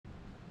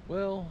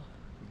Well,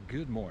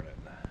 good morning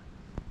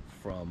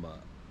from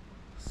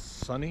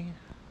sunny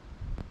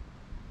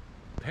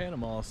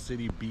Panama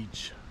City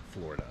Beach,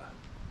 Florida.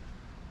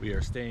 We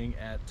are staying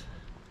at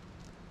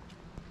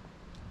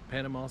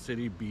Panama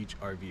City Beach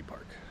RV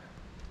Park.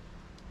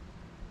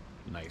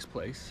 Nice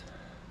place,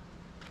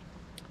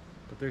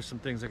 but there's some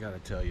things I gotta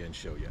tell you and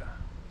show you.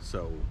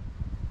 So,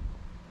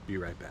 be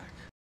right back.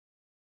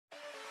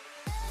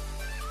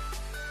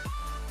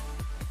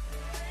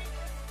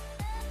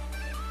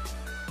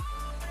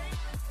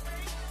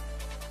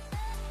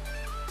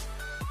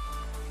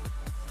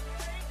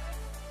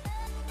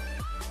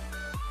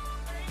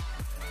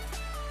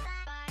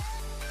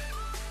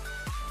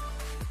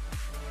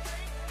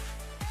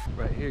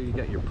 Right here you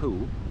got your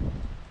pool.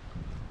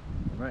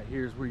 And right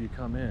here's where you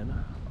come in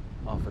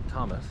off of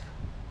Thomas.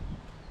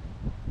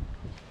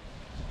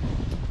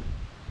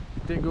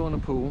 Didn't go in the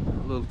pool,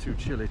 a little too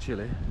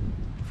chilly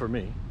for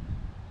me.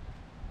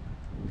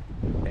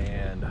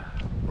 And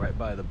right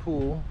by the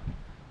pool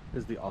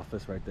is the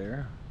office right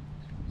there.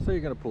 So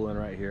you're gonna pull in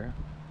right here.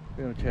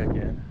 You're gonna check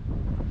in,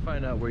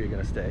 find out where you're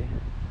gonna stay.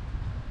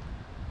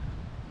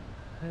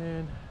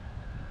 And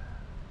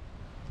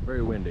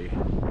very windy.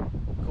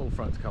 Cold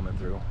front's coming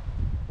through,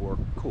 or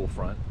cool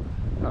front,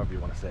 however you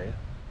want to say it.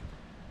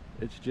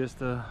 It's just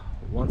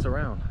once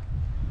around.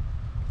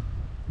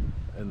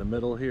 In the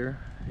middle here,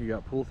 you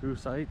got pull-through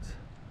sites.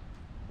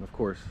 And of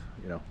course,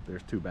 you know,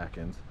 there's two back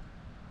ends,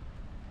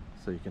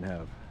 so you can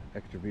have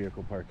extra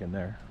vehicle parking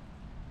there.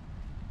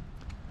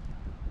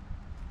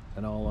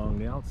 And all along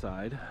the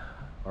outside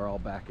are all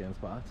back end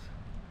spots.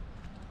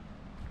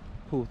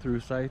 Pull-through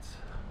sites,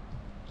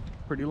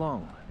 pretty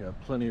long. You have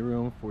plenty of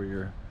room for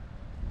your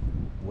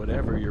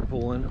whatever you're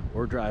pulling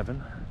or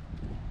driving,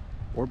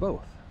 or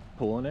both,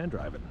 pulling and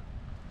driving.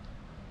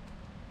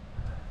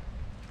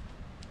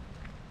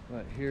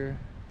 Right here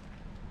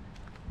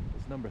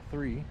is number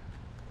 3.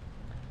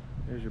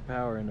 There's your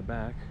power in the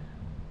back.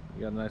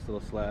 You got a nice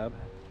little slab.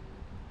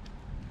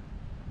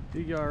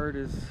 The yard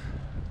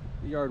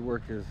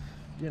work is,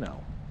 you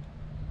know,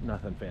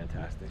 nothing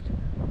fantastic.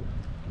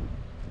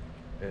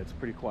 It's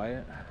pretty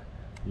quiet.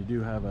 You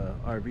do have a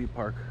RV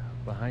park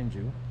behind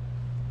you.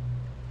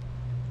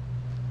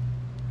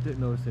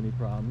 Didn't notice any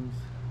problems.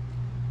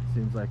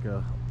 Seems like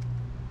a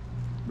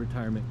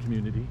retirement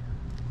community.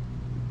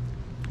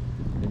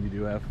 And you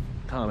do have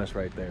Thomas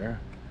right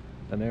there.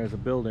 And there's a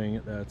building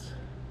that's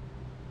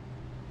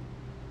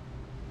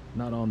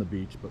not on the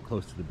beach, but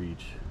close to the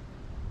beach.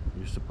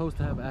 You're supposed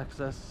to have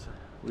access.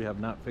 We have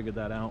not figured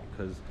that out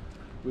because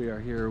we are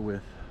here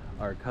with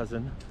our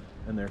cousin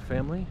and their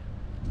family.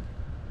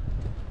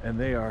 And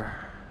they are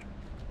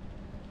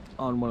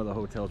on one of the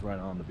hotels right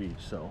on the beach.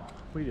 So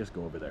we just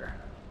go over there.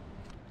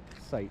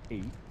 Site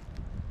 8.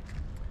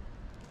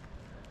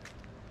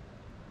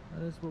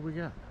 That is what we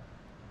got.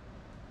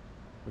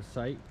 The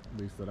site, at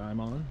least that I'm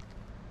on,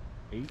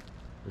 8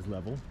 is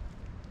level.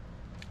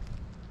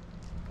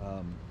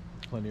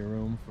 Plenty of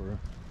room for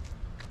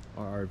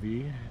our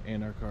RV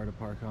and our car to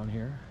park on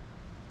here.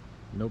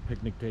 No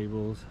picnic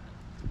tables,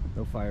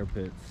 no fire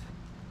pits,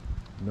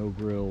 no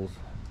grills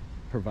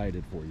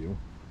provided for you.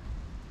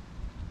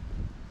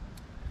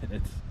 And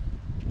it's,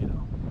 you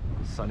know,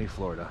 sunny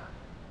Florida.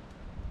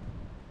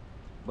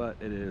 But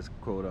it is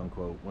quote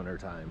unquote winter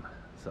time,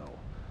 so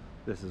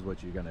this is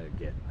what you're gonna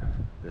get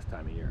this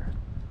time of year.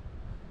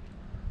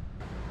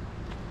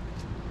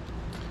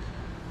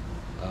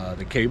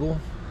 The cable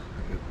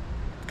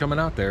coming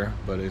out there,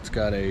 but it's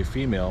got a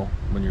female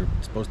when you're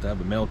supposed to have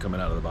a male coming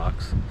out of the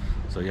box,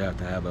 so you have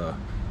to have a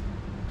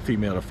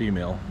female to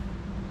female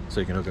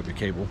so you can hook up your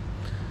cable.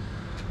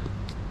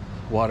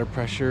 Water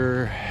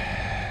pressure,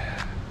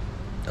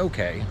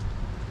 okay,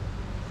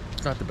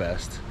 it's not the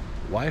best.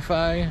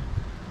 Wi-Fi,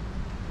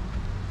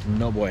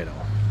 no bueno.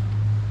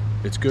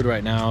 It's good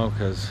right now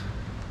because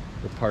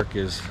the park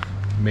is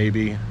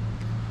maybe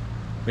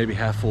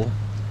half full,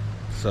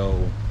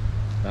 so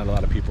not a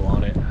lot of people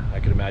on it. I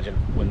can imagine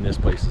when this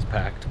place is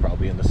packed,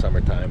 probably in the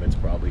summertime, it's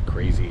probably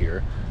crazy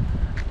here.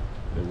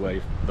 The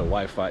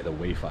Wi-Fi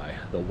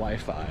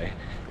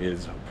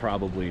is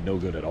probably no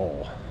good at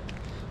all,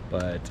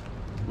 but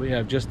we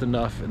have just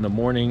enough in the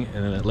morning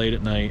and then late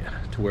at night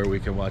to where we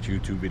can watch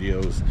YouTube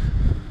videos,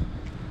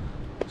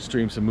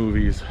 stream some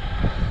movies.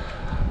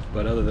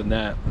 But other than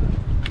that,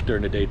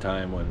 during the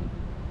daytime when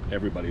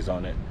everybody's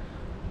on it,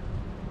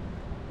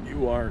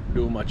 you aren't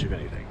doing much of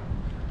anything.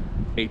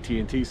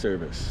 AT&T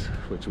service,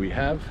 which we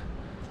have,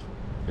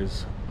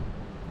 is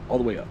all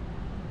the way up.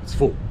 It's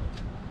full.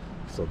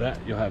 So that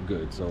you'll have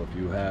good. So if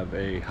you have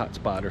a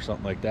hotspot or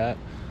something like that,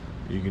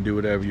 you can do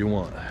whatever you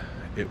want.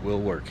 It will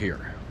work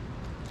here.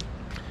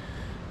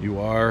 You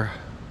are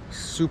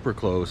super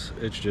close.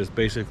 It's just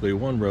basically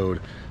one road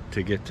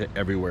to get to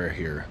everywhere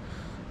here.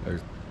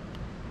 There's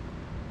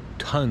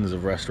tons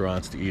of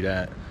restaurants to eat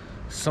at.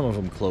 Some of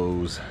them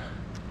close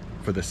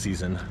for the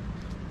season,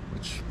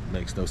 which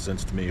makes no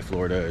sense to me.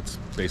 Florida, it's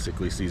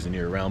basically season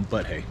year round,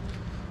 but hey,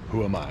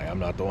 who am I? I'm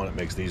not the one that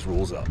makes these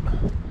rules up.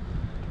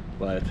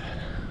 But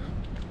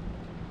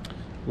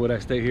would I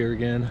stay here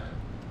again?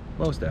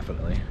 Most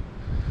definitely.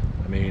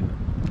 I mean,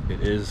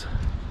 it is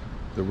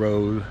the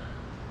road,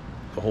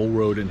 the whole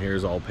road in here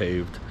is all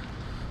paved,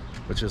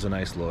 which is a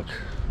nice look.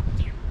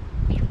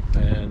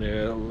 And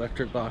the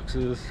electric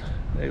boxes,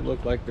 they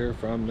look like they're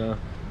from the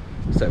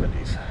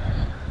 70s,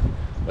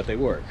 but they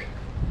work.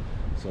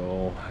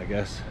 So I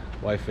guess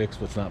why fix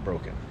what's not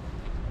broken?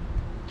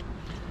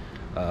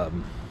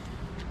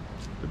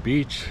 The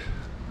beach,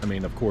 I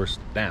mean, of course,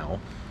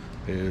 now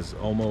is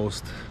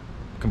almost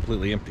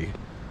completely empty.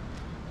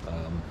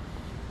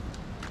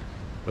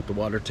 But the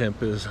water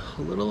temp is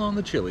a little on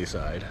the chilly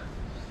side.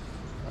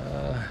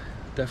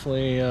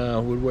 Definitely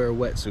would wear a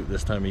wetsuit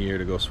this time of year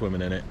to go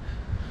swimming in it.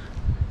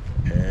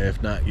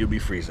 If not, you'll be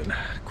freezing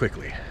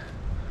quickly.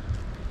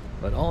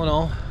 But all in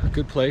all, a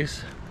good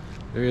place.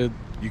 You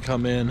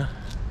come in,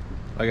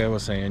 like I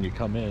was saying, you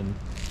come in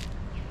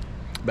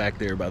back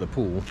there by the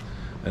pool,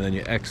 and then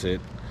you exit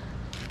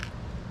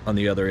on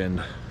the other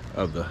end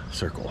of the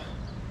circle.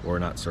 Or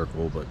not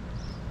circle, but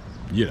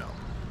you know,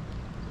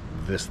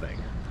 this thing.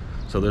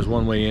 So there's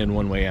one way in,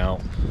 one way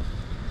out.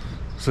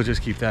 So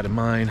just keep that in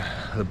mind.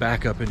 The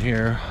backup in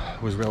here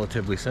was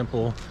relatively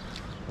simple,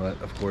 but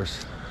of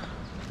course,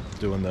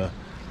 doing the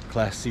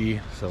Class C,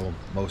 so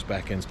most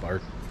back-end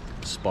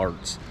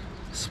spots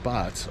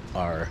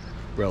are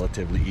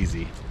relatively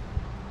easy.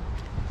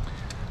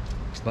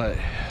 But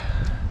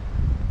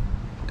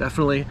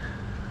definitely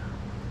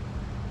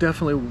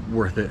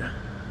worth it.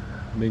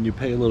 I mean, you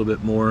pay a little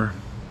bit more,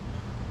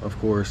 of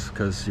course,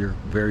 because you're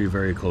very,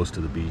 very close to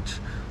the beach,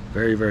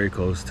 very, very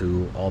close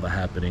to all the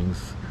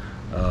happenings.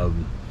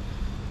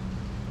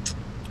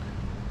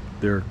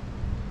 They're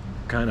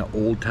kind of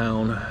old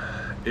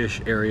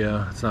town-ish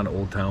area. It's not an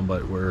old town,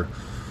 but where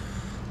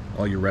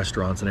all your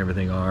restaurants and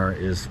everything are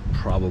is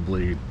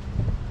probably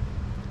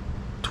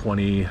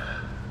 20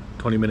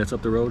 minutes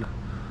up the road.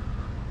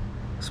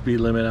 Speed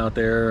limit out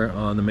there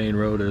on the main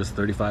road is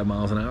 35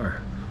 miles an hour,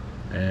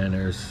 and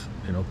there's,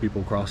 you know,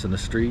 people crossing the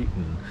street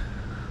and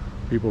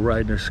people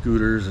riding their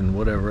scooters and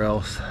whatever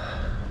else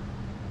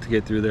to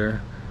get through there.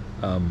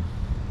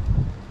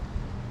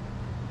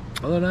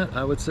 Other than that,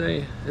 I would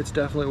say it's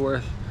definitely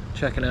worth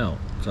checking out.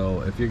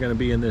 So if you're going to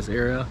be in this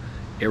area,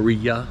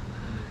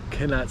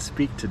 cannot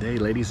speak today,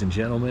 ladies and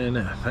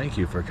gentlemen, thank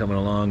you for coming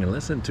along and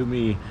listen to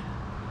me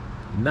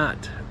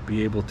not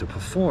be able to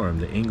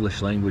perform the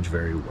English language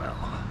very well.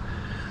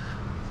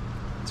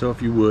 So if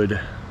you would,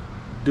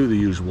 do the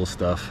usual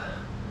stuff.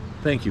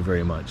 Thank you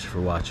very much for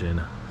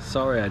watching.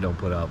 Sorry I don't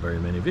put out very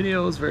many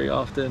videos very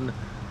often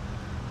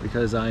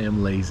because I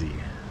am lazy.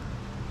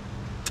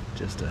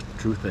 Just a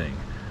true thing.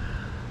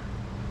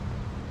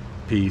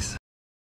 Peace.